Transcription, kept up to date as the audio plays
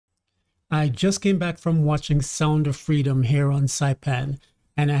I just came back from watching Sound of Freedom here on Saipan,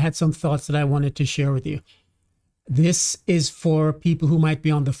 and I had some thoughts that I wanted to share with you. This is for people who might be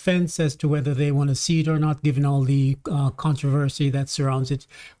on the fence as to whether they want to see it or not, given all the controversy that surrounds it,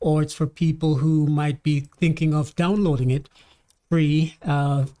 or it's for people who might be thinking of downloading it free,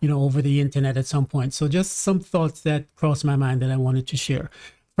 over the internet at some point. So just some thoughts that crossed my mind that I wanted to share.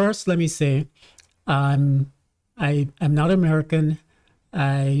 First, let me say, I'm not American.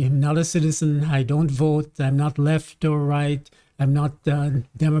 I am not a citizen. I don't vote. I'm not left or right. I'm not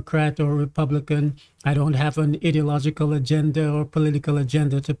Democrat or Republican. I don't have an ideological agenda or political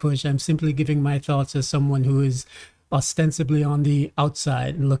agenda to push. I'm simply giving my thoughts as someone who is ostensibly on the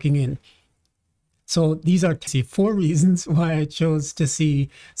outside looking in. So these are 4 reasons why I chose to see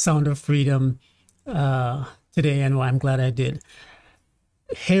Sound of Freedom today, and why I'm glad I did.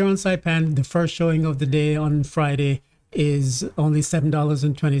 Here on Saipan, the first showing of the day on Friday is only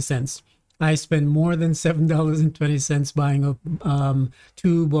 $7.20. I spend more than $7.20 buying a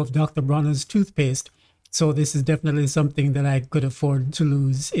tube of Dr. Bronner's toothpaste. So this is definitely something that I could afford to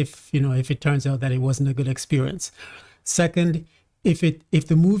lose if it turns out that it wasn't a good experience. Second, if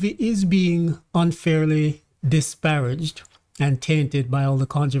the movie is being unfairly disparaged and tainted by all the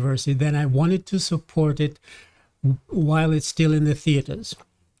controversy, then I wanted to support it while it's still in the theaters.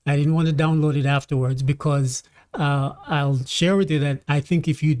 I didn't want to download it afterwards because I'll share with you that I think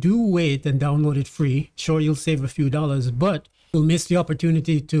if you do wait and download it free, sure, you'll save a few dollars, but you'll miss the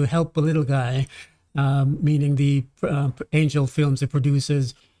opportunity to help a little guy, meaning the Angel Films, the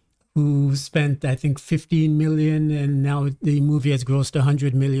producers, who spent, I think, $15 million, and now the movie has grossed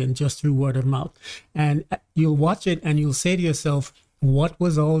 $100 million just through word of mouth. And you'll watch it and you'll say to yourself, what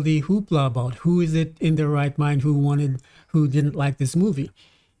was all the hoopla about? Who is it in their right mind who didn't like this movie?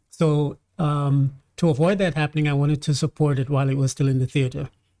 So to avoid that happening, I wanted to support it while it was still in the theater.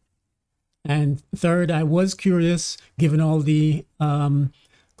 And third, I was curious, given all the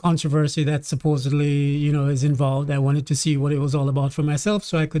controversy that supposedly, is involved. I wanted to see what it was all about for myself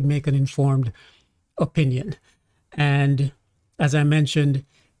so I could make an informed opinion. And as I mentioned,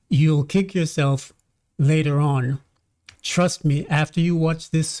 you'll kick yourself later on. Trust me, after you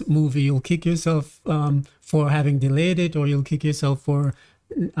watch this movie, you'll kick yourself for having delayed it, or you'll kick yourself for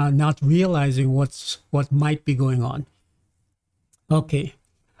not realizing what might be going on. Okay,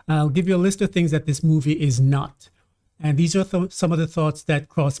 I'll give you a list of things that this movie is not. And these are some of the thoughts that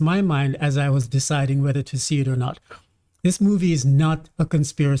crossed my mind as I was deciding whether to see it or not. This movie is not a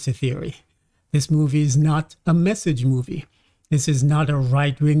conspiracy theory. This movie is not a message movie. This is not a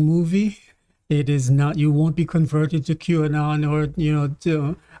right-wing movie. It is not. You won't be converted to QAnon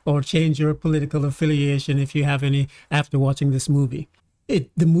or change your political affiliation if you have any after watching this movie.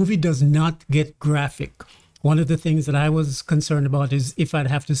 The movie does not get graphic. One of the things that I was concerned about is if I'd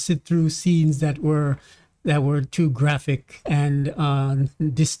have to sit through scenes that were too graphic and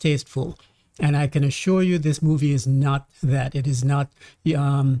distasteful. And I can assure you this movie is not that. It is not,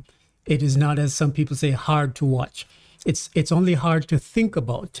 as some people say, hard to watch. It's only hard to think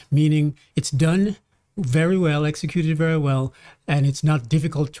about, meaning it's done very well, executed very well, and it's not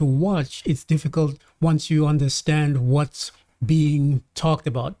difficult to watch. It's difficult once you understand what's being talked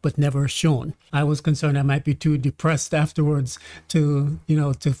about but never shown. I was concerned I might be too depressed afterwards to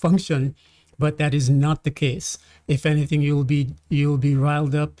function. But that is not the case. If anything, you'll be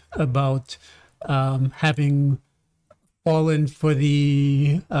riled up about having fallen for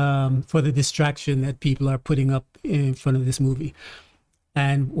the distraction that people are putting up in front of this movie.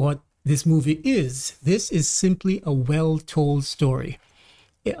 And what this movie is, this is simply a well-told story.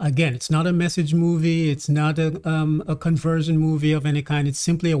 Again, it's not a message movie. It's not a conversion movie of any kind. It's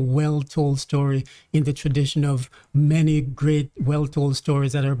simply a well-told story in the tradition of many great well-told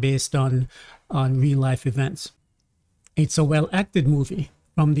stories that are based on real-life events. It's a well-acted movie,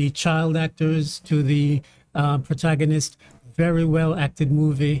 from the child actors to the protagonist. Very well-acted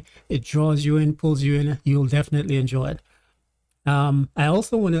movie. It draws you in, pulls you in. You'll definitely enjoy it. I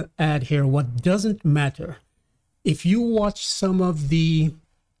also want to add here what doesn't matter. If you watch some of the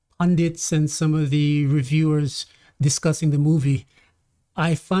pundits and some of the reviewers discussing the movie,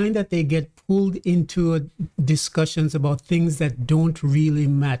 I find that they get pulled into discussions about things that don't really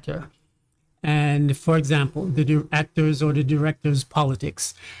matter. And for example, the actors or the director's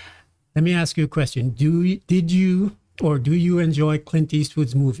politics. Let me ask you a question. Did you enjoy Clint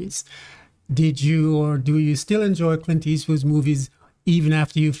Eastwood's movies? Did you or do you still enjoy Clint Eastwood's movies even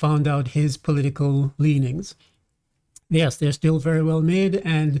after you found out his political leanings? Yes, they're still very well made,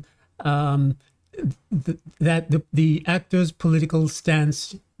 and the actor's political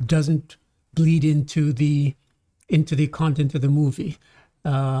stance doesn't bleed into the content of the movie.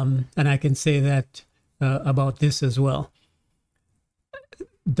 And I can say that about this as well.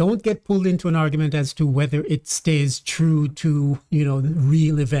 Don't get pulled into an argument as to whether it stays true to,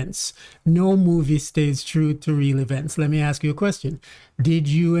 real events. No movie stays true to real events. Let me ask you a question. Did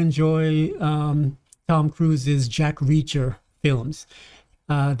you enjoy Tom Cruise's Jack Reacher films?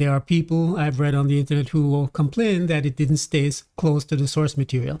 There are people I've read on the internet who will complain that it didn't stay close to the source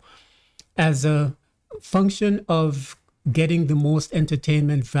material. As a function of getting the most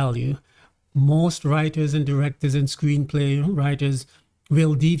entertainment value, most writers and directors and screenplay writers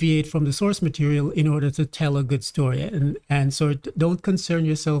will deviate from the source material in order to tell a good story. And so don't concern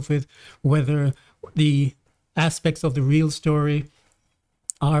yourself with whether the aspects of the real story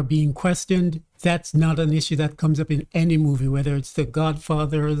are being questioned. That's not an issue that comes up in any movie, whether it's The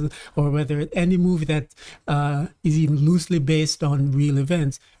Godfather or whether any movie that is even loosely based on real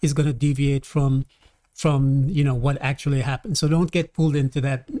events is going to deviate from what actually happened. So don't get pulled into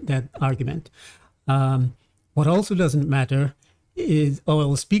that argument. What also doesn't matter is,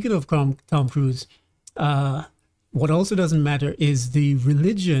 speaking of Tom Cruise, what also doesn't matter is the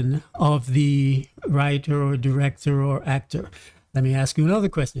religion of the writer or director or actor. Let me ask you another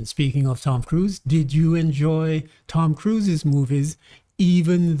question. Speaking of Tom Cruise, did you enjoy Tom Cruise's movies,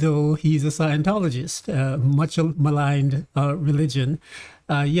 even though he's a Scientologist, much maligned religion?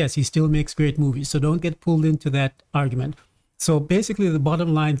 Yes, he still makes great movies. So don't get pulled into that argument. So basically, the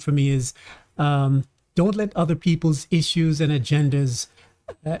bottom line for me is, don't let other people's issues and agendas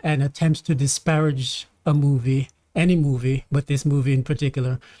and attempts to disparage a movie, any movie, but this movie in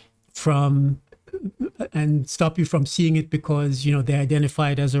particular, and stop you from seeing it because, they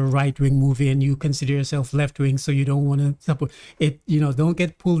identify it as a right-wing movie and you consider yourself left-wing, so you don't want to support it. Don't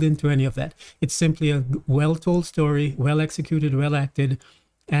get pulled into any of that. It's simply a well-told story, well-executed, well-acted,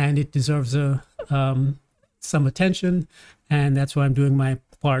 and it deserves some attention. And that's why I'm doing my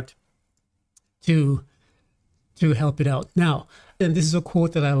part to help it out. Now, and this is a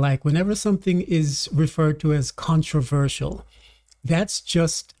quote that I like: whenever something is referred to as controversial, that's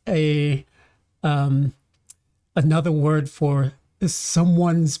just another word for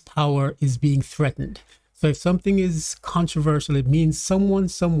someone's power is being threatened. So if something is controversial, it means someone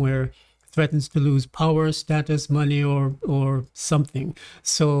somewhere threatens to lose power, status, money, or something.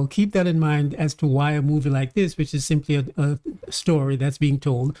 So keep that in mind as to why a movie like this, which is simply a story that's being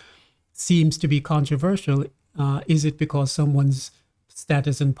told, seems to be controversial. Is it because someone's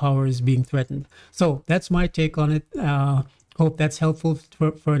status and power is being threatened? So that's my take on it. Hope that's helpful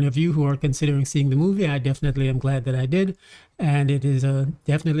for any of you who are considering seeing the movie. I definitely am glad that I did. And it is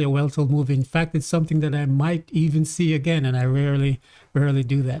definitely a well-told movie. In fact, it's something that I might even see again, and I rarely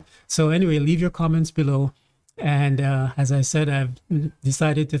do that. So anyway, leave your comments below. And as I said, I've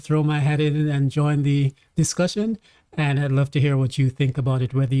decided to throw my hat in and join the discussion. And I'd love to hear what you think about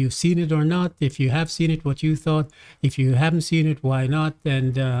it, whether you've seen it or not. If you have seen it, what you thought. If you haven't seen it, why not?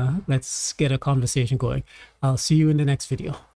 And let's get a conversation going. I'll see you in the next video.